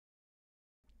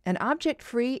An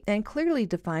object-free and clearly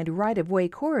defined right-of-way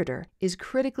corridor is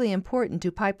critically important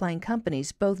to pipeline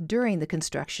companies both during the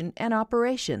construction and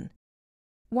operation.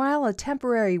 While a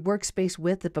temporary workspace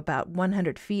width of about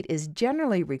 100 feet is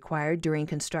generally required during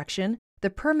construction,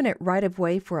 the permanent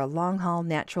right-of-way for a long-haul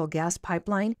natural gas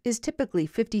pipeline is typically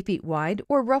 50 feet wide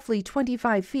or roughly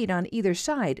 25 feet on either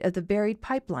side of the buried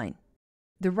pipeline.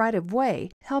 The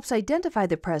right-of-way helps identify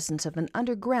the presence of an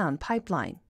underground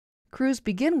pipeline. Crews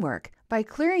begin work by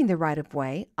clearing the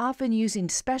right-of-way, often using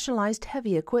specialized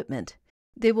heavy equipment.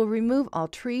 They will remove all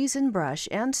trees and brush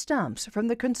and stumps from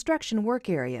the construction work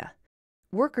area.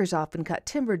 Workers often cut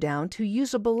timber down to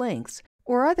usable lengths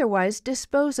or otherwise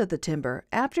dispose of the timber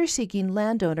after seeking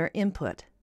landowner input.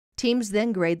 Teams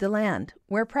then grade the land,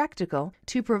 where practical,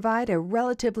 to provide a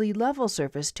relatively level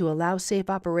surface to allow safe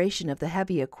operation of the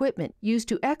heavy equipment used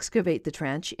to excavate the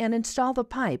trench and install the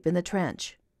pipe in the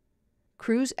trench.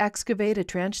 Crews excavate a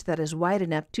trench that is wide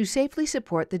enough to safely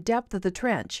support the depth of the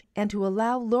trench and to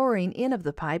allow lowering in of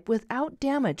the pipe without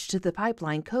damage to the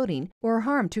pipeline coating or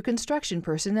harm to construction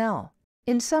personnel.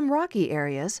 In some rocky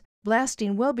areas,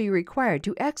 blasting will be required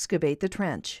to excavate the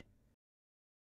trench.